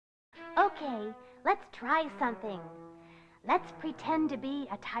Okay, let's try something. Let's pretend to be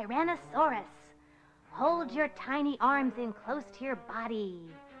a Tyrannosaurus. Hold your tiny arms in close to your body.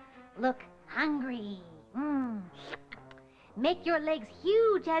 Look hungry. Make your legs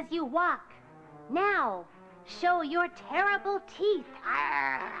huge as you walk. Now, show your terrible teeth.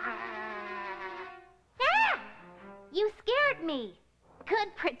 Ah! You scared me.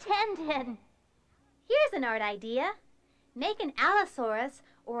 Good pretending. Here's an art idea. Make an Allosaurus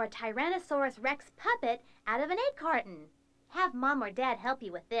or a Tyrannosaurus Rex puppet out of an egg carton. Have Mom or Dad help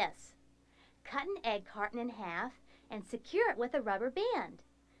you with this. Cut an egg carton in half and secure it with a rubber band.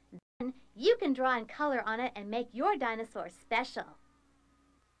 Then you can draw in color on it and make your dinosaur special.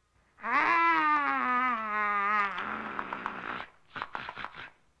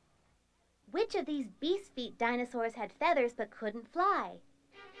 Which of these beast feet dinosaurs had feathers but couldn't fly?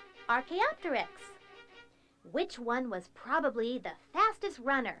 Archaeopteryx. Which one was probably the fastest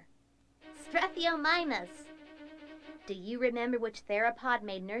runner? Struthiomimus. Do you remember which theropod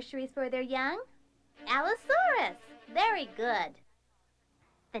made nurseries for their young? Allosaurus. Very good.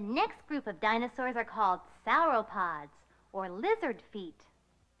 The next group of dinosaurs are called sauropods, or lizard feet.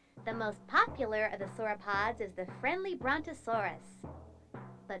 The most popular of the sauropods is the friendly Brontosaurus.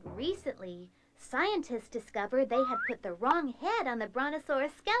 But recently, scientists discovered they had put the wrong head on the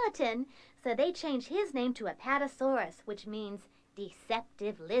Brontosaurus skeleton, so they changed his name to Apatosaurus, which means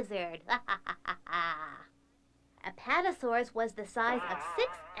deceptive lizard. Apatosaurus was the size of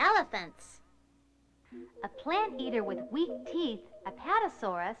 6 elephants. A plant eater with weak teeth,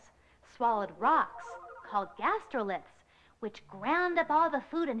 Apatosaurus, swallowed rocks called gastroliths, which ground up all the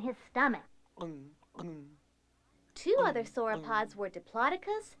food in his stomach. 2 other sauropods were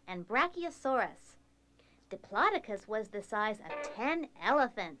Diplodocus and Brachiosaurus. Diplodocus was the size of 10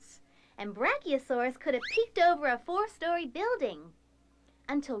 elephants, and Brachiosaurus could have peeked over a 4-story building.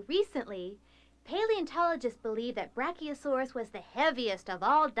 Until recently, paleontologists believed that Brachiosaurus was the heaviest of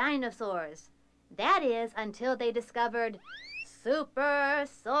all dinosaurs. That is, until they discovered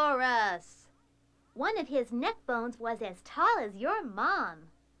Supersaurus. One of his neck bones was as tall as your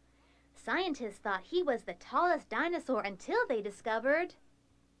mom. Scientists thought he was the tallest dinosaur until they discovered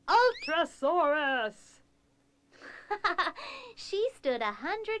Ultrasaurus. She stood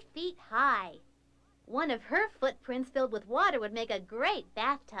 100 feet high. One of her footprints filled with water would make a great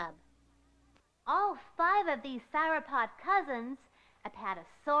bathtub. All 5 of these sauropod cousins,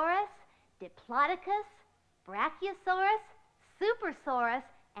 Apatosaurus, Diplodocus, Brachiosaurus, Supersaurus,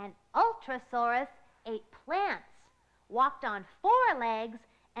 and Ultrasaurus, ate plants, walked on 4 legs,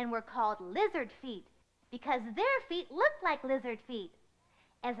 and were called lizard feet because their feet looked like lizard feet.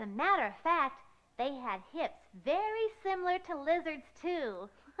 As a matter of fact, they had hips very similar to lizards too.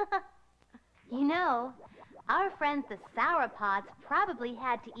 You know, our friends the sauropods probably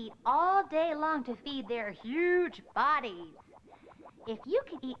had to eat all day long to feed their huge bodies. If you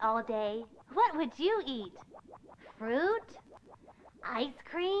could eat all day, what would you eat? Fruit? Ice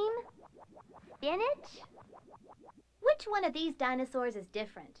cream? Spinach? Which one of these dinosaurs is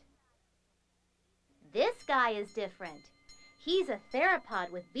different? This guy is different. He's a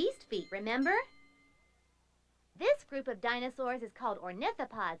theropod with beast feet, remember? This group of dinosaurs is called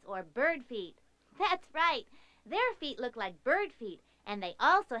ornithopods, or bird feet. That's right. Their feet look like bird feet, and they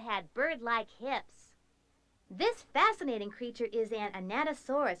also had bird-like hips. This fascinating creature is an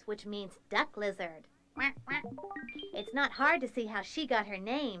annotations, which means duck lizard. It's not hard to see how she got her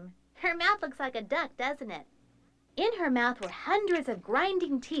name. Her mouth looks like a duck, doesn't it? In her mouth were hundreds of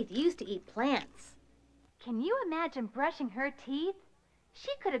grinding teeth used to eat plants. Can you imagine brushing her teeth?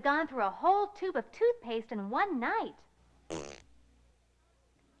 She could have gone through a whole tube of toothpaste in one night.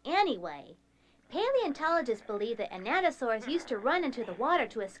 Anyway, paleontologists believe that annotations used to run into the water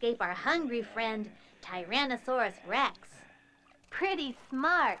to escape our hungry friend, Tyrannosaurus Rex. Pretty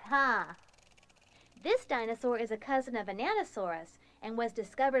smart, huh? This dinosaur is a cousin of Annotasaurus and was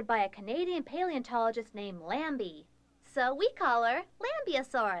discovered by a Canadian paleontologist named Lambie. So we call her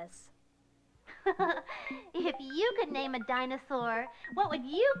Lambiosaurus. If you could name a dinosaur, what would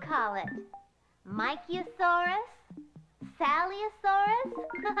you call it? Mikeyosaurus? Sallyiosaurus?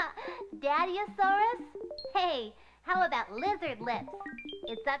 Daddyosaurus? Hey, how about lizard lips?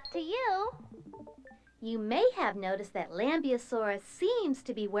 It's up to you. You may have noticed that Lambiosaurus seems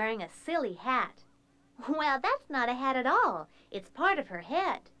to be wearing a silly hat. Well, that's not a hat at all. It's part of her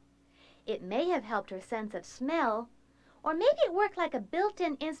head. It may have helped her sense of smell, or maybe it worked like a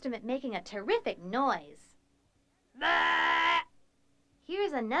built-in instrument making a terrific noise.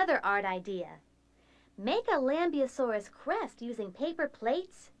 Here's another art idea. Make a Lambiosaurus crest using paper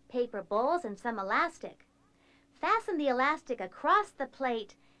plates, paper bowls, and some elastic. Fasten the elastic across the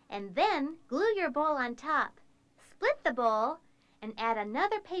plate and then glue your bowl on top. Split the bowl and add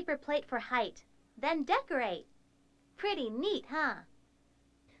another paper plate for height. Then decorate. Pretty neat, huh?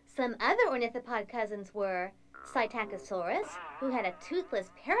 Some other ornithopod cousins were Psittacosaurus, who had a toothless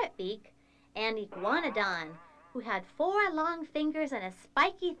parrot beak, and Iguanodon, who had 4 long fingers and a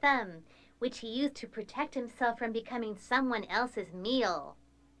spiky thumb, which he used to protect himself from becoming someone else's meal.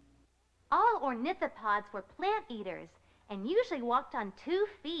 All ornithopods were plant eaters and usually walked on 2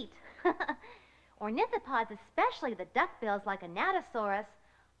 feet. Ornithopods, especially the duckbills like Anatosaurus,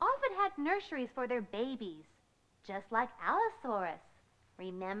 often had nurseries for their babies, just like Allosaurus.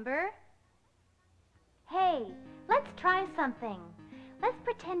 Remember? Hey, let's try something. Let's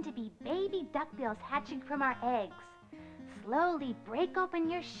pretend to be baby duckbills hatching from our eggs. Slowly break open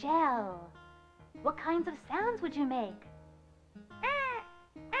your shell. What kinds of sounds would you make?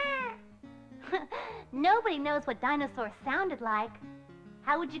 Nobody knows what dinosaurs sounded like.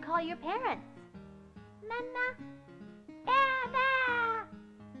 How would you call your parents? Nana. Nana.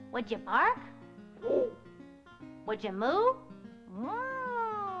 Would you bark? Would you moo?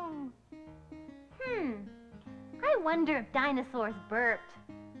 I wonder if dinosaurs burped.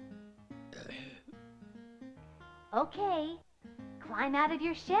 Okay, climb out of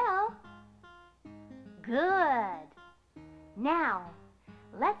your shell. Good. Now,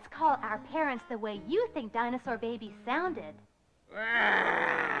 let's call our parents the way you think dinosaur babies sounded.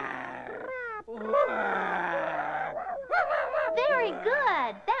 Very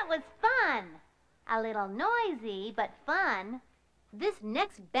good. That was fun. A little noisy, but fun. This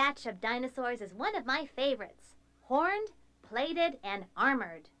next batch of dinosaurs is one of my favorites. Horned, plated, and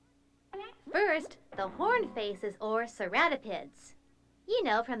armored. First, the horned faces, or ceratopids. You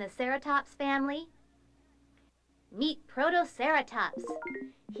know, from the ceratops family. Meet Protoceratops.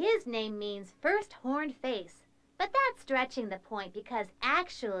 His name means first horned face, but that's stretching the point because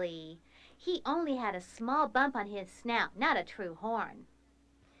actually, he only had a small bump on his snout, not a true horn.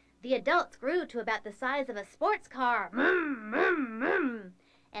 The adults grew to about the size of a sports car,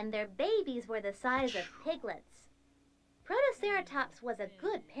 and their babies were the size of piglets. Protoceratops was a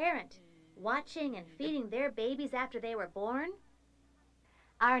good parent, watching and feeding their babies after they were born.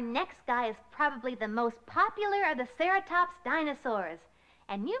 Our next guy is probably the most popular of the ceratops dinosaurs,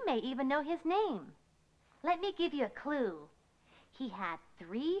 and you may even know his name. Let me give you a clue. He had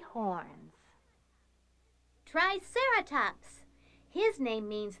 3 horns. Triceratops. His name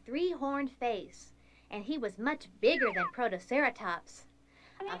means 3-horned face, and he was much bigger than Protoceratops.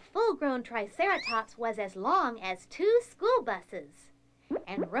 A full-grown Triceratops was as long as 2 school buses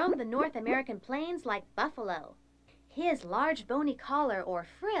and roamed the North American plains like buffalo. His large bony collar, or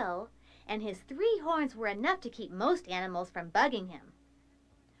frill, and his 3 horns were enough to keep most animals from bugging him.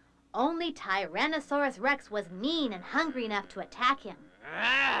 Only Tyrannosaurus Rex was mean and hungry enough to attack him.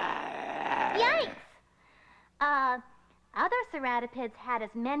 Yikes! Other ceratopids had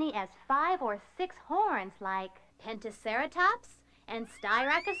as many as 5 or 6 horns, like Pentaceratops and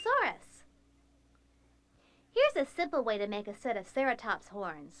Styracosaurus. Here's a simple way to make a set of ceratops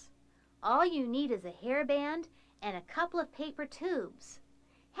horns. All you need is a hairband and a couple of paper tubes.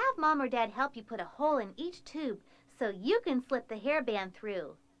 Have Mom or Dad help you put a hole in each tube so you can slip the hairband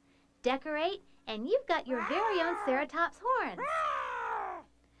through. Decorate, and you've got your very own ceratops horns.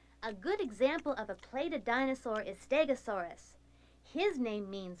 A good example of a plated dinosaur is Stegosaurus. His name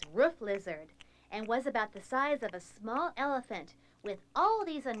means roof lizard and was about the size of a small elephant with all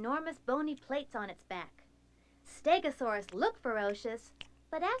these enormous bony plates on its back. Stegosaurus looked ferocious,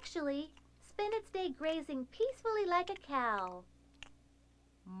 but actually spent its day grazing peacefully like a cow.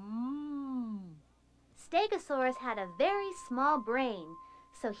 Stegosaurus had a very small brain,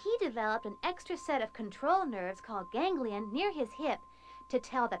 so he developed an extra set of control nerves called ganglion near his hip to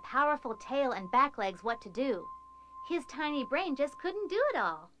tell the powerful tail and back legs what to do. His tiny brain just couldn't do it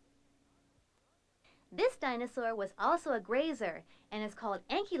all. This dinosaur was also a grazer and is called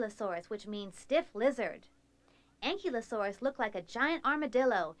Ankylosaurus, which means stiff lizard. Ankylosaurus looked like a giant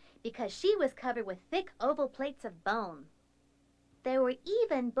armadillo because she was covered with thick oval plates of bone. There were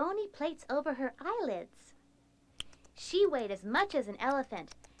even bony plates over her eyelids. She weighed as much as an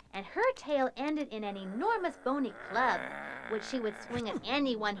elephant, and her tail ended in an enormous bony club, which she would swing at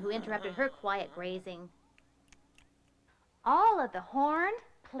anyone who interrupted her quiet grazing. All of the horned,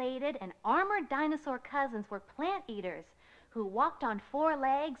 plated, and armored dinosaur cousins were plant eaters who walked on 4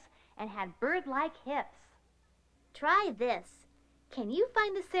 legs and had bird-like hips. Try this. Can you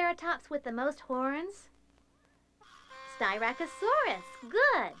find the ceratops with the most horns? Styracosaurus.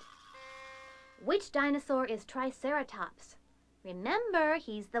 Good. Which dinosaur is Triceratops? Remember,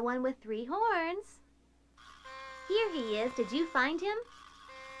 he's the one with 3 horns. Here he is. Did you find him?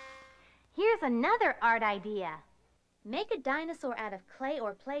 Here's another art idea. Make a dinosaur out of clay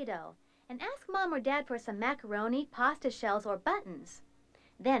or Play-Doh and ask Mom or Dad for some macaroni, pasta shells, or buttons.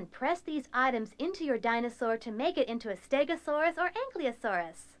 Then press these items into your dinosaur to make it into a Stegosaurus or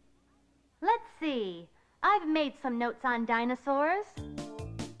Ankylosaurus. Let's see. I've made some notes on dinosaurs.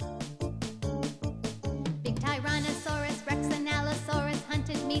 Big Tyrannosaurus, Rex and Allosaurus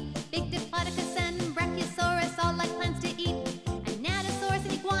hunted meat. Big Diplodocus and Brachiosaurus all like plants to eat. Anatosaurus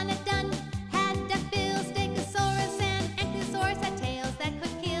and Iguanodon had duckbills. Stegosaurus and Ankylosaurus had tails that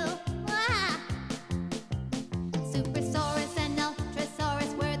could kill. Ah! Supersaurus and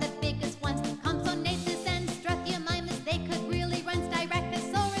Ultrasaurus were the biggest ones. Compsognathus and Struthiomimus, they could really run.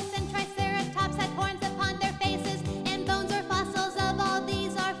 Styracosaurus and Triceratops had horns upon their faces, and bones or fossils of all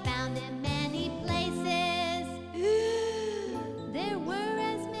these are found in many places. There were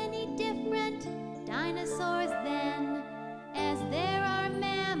as many different dinosaurs then as there are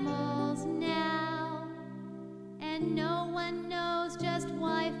mammals now, and no one knows just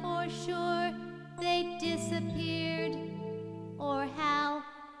why for sure they disappeared or how.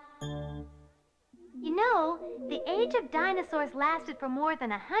 You know, the age of dinosaurs lasted for more than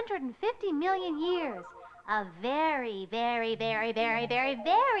 150 million years. A very, very, very, very, very,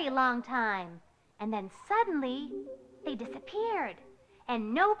 very long time. And then suddenly, they disappeared.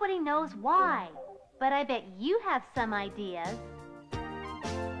 And nobody knows why. But I bet you have some ideas.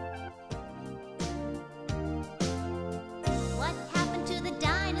 What happened to the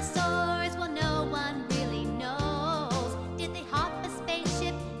dinosaurs? Well, no one really knows. Did they hop a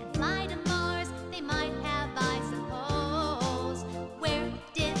spaceship and fly to Mars? They might have, I suppose. Where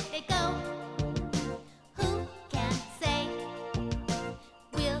did they go? Who can say?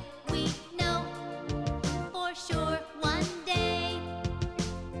 Will we know for sure one day?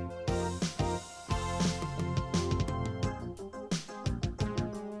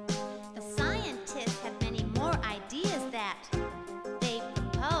 The scientists have many more ideas that they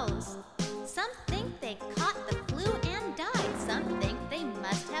propose. Some think they caught the flu and died. Some think they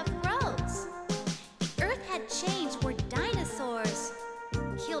must have froze. The Earth had changed. Were dinosaurs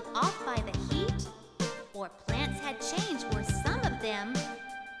killed off by the heat? Or plants had changed. Were some of them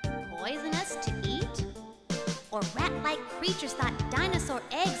poisonous to eat? Or rat-like creatures thought dinosaur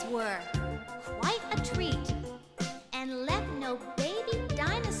eggs were quite a treat and left no baby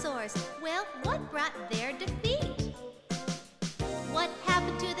dinosaurs? Well, what brought their defeat? What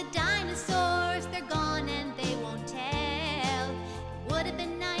happened to the dinosaurs? They're gone and they won't tell. It would have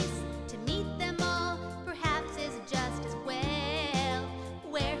been nice to meet them all, perhaps is just as well.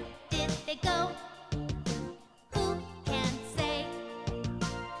 Where did they go? Who can say?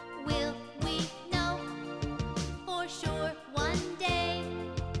 Will we know for sure one day?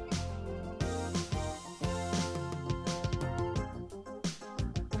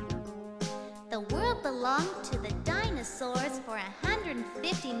 The world belonged to the dinosaurs for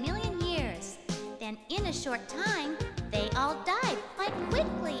 150 million years. Then in a short time, they all died quite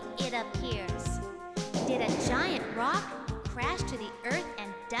quickly, it appears. Did a giant rock crash to the earth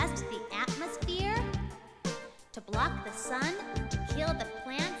and dust the atmosphere? To block the sun, to kill the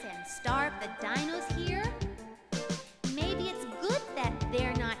plants and starve the dinos here? Maybe it's good that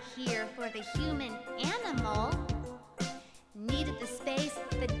they're not here for the human animal. Needed the space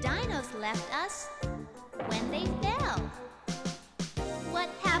the dinos left us when they fell. What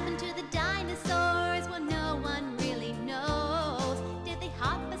happened to the dinosaurs? Well, no one really knows. Did they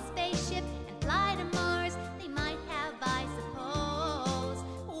hop a spaceship and fly to Mars? They might have, I suppose.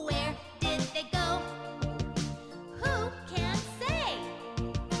 Where did they go? Who can say?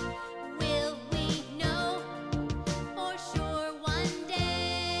 Will we know for sure one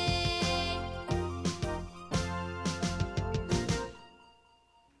day?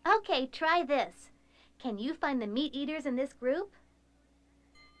 Okay, try this. Can you find the meat eaters in this group?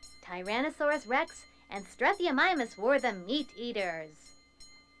 Tyrannosaurus Rex and Struthiomimus were the meat eaters.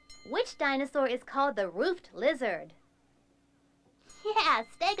 Which dinosaur is called the roofed lizard? Yeah,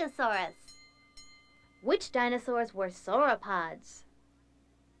 Stegosaurus. Which dinosaurs were sauropods?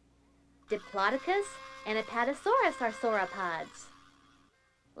 Diplodocus and Apatosaurus are sauropods.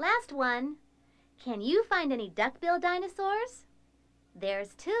 Last one. Can you find any duckbill dinosaurs?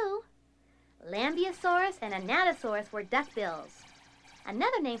 There's two. Lambeosaurus and Anatosaurus were duckbills.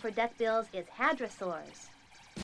 Another name for duckbills is hadrosaurs.